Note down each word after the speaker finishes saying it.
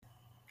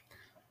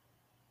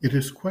It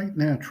is quite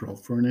natural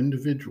for an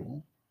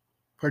individual,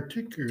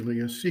 particularly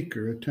a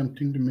seeker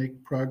attempting to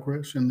make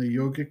progress in the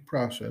yogic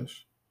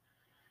process,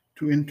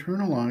 to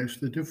internalize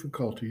the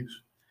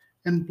difficulties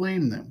and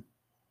blame them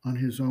on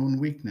his own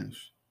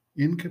weakness,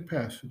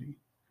 incapacity,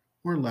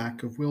 or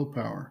lack of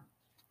willpower.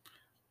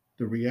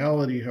 The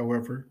reality,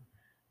 however,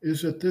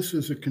 is that this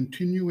is a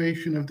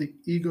continuation of the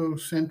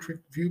egocentric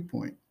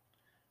viewpoint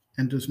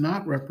and does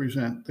not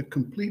represent the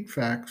complete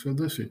facts of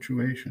the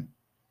situation.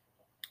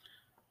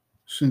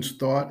 Since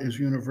thought is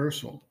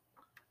universal,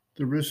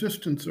 the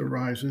resistance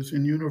arises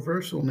in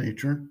universal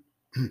nature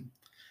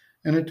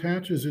and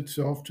attaches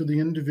itself to the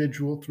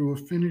individual through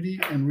affinity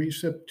and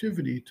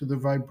receptivity to the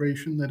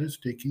vibration that is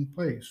taking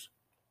place.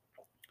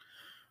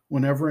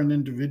 Whenever an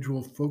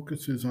individual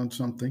focuses on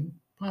something,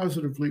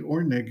 positively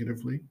or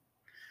negatively,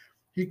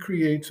 he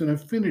creates an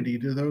affinity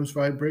to those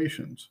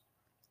vibrations,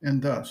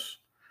 and thus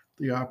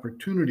the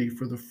opportunity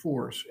for the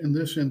force, in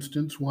this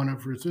instance one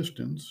of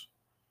resistance,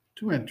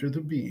 to enter the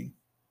being.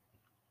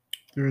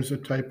 There is a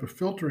type of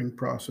filtering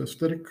process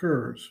that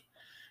occurs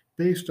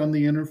based on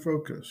the inner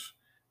focus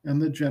and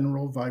the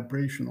general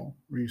vibrational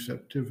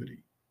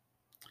receptivity.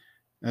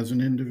 As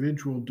an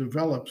individual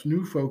develops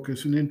new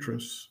focus and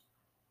interests,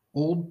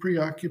 old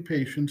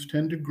preoccupations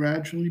tend to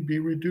gradually be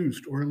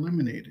reduced or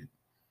eliminated.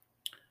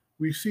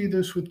 We see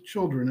this with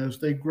children as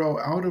they grow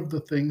out of the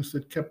things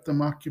that kept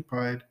them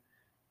occupied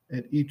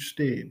at each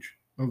stage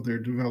of their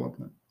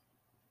development.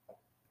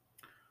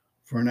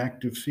 For an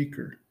active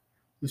seeker,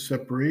 the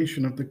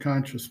separation of the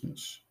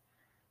consciousness,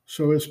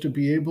 so as to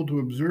be able to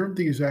observe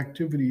these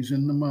activities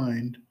in the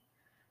mind,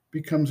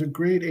 becomes a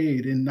great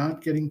aid in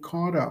not getting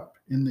caught up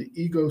in the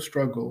ego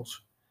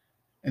struggles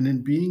and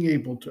in being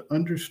able to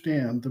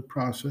understand the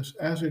process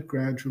as it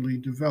gradually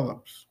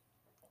develops.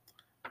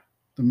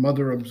 The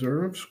mother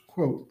observes,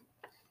 quote,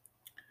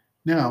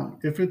 "Now,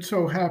 if it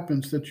so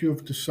happens that you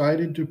have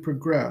decided to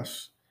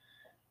progress,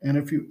 and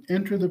if you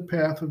enter the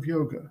path of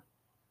yoga,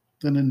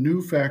 then a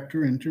new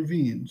factor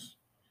intervenes.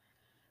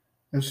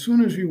 As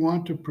soon as you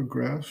want to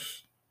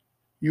progress,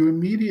 you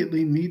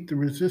immediately meet the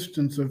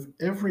resistance of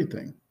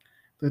everything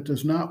that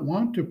does not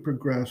want to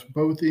progress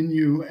both in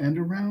you and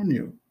around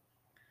you.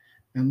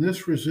 And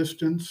this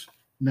resistance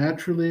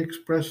naturally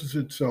expresses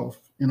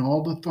itself in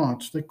all the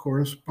thoughts that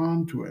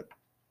correspond to it.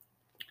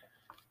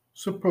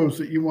 Suppose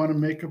that you want to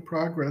make a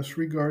progress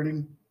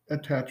regarding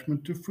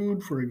attachment to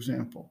food, for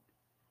example.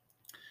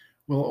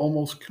 Well,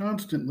 almost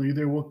constantly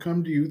there will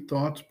come to you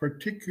thoughts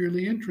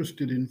particularly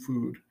interested in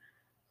food,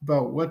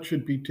 about what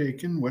should be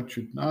taken, what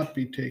should not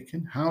be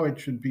taken, how it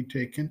should be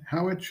taken,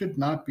 how it should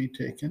not be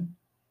taken.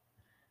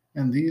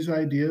 And these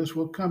ideas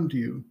will come to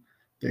you.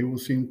 They will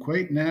seem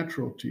quite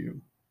natural to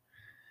you.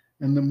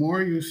 And the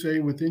more you say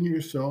within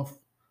yourself,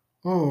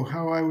 "Oh,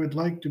 how I would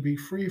like to be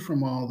free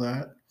from all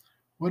that.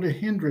 What a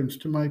hindrance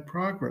to my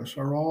progress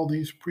are all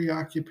these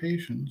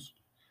preoccupations,"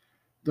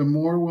 the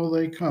more will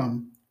they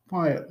come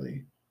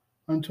quietly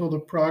until the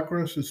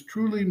progress is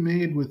truly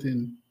made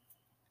within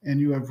and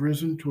you have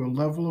risen to a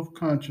level of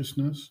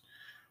consciousness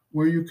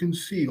where you can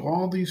see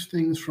all these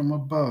things from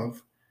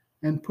above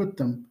and put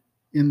them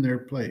in their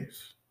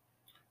place,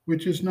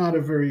 which is not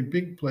a very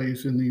big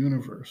place in the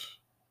universe,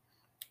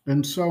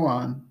 and so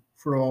on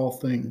for all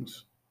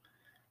things.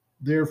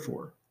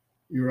 Therefore,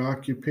 your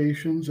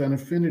occupations and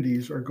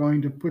affinities are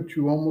going to put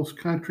you almost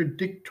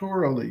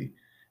contradictorily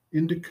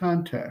into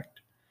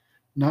contact,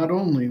 not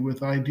only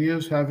with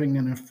ideas having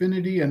an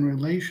affinity and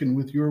relation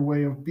with your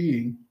way of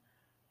being,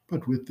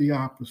 but with the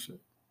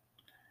opposite.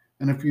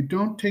 And if you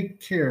don't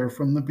take care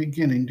from the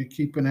beginning to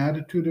keep an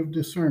attitude of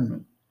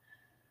discernment,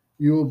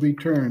 you will be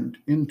turned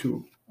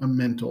into a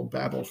mental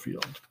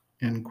battlefield.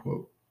 End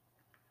quote.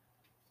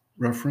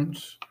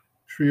 Reference,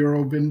 Sri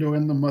Aurobindo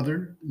and the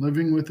Mother,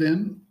 Living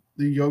Within,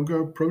 the Yoga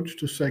Approach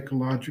to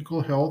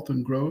Psychological Health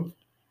and Growth,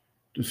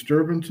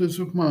 Disturbances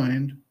of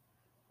Mind,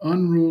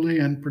 Unruly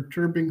and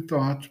Perturbing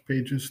Thoughts,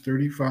 pages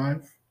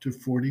 35 to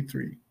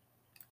 43.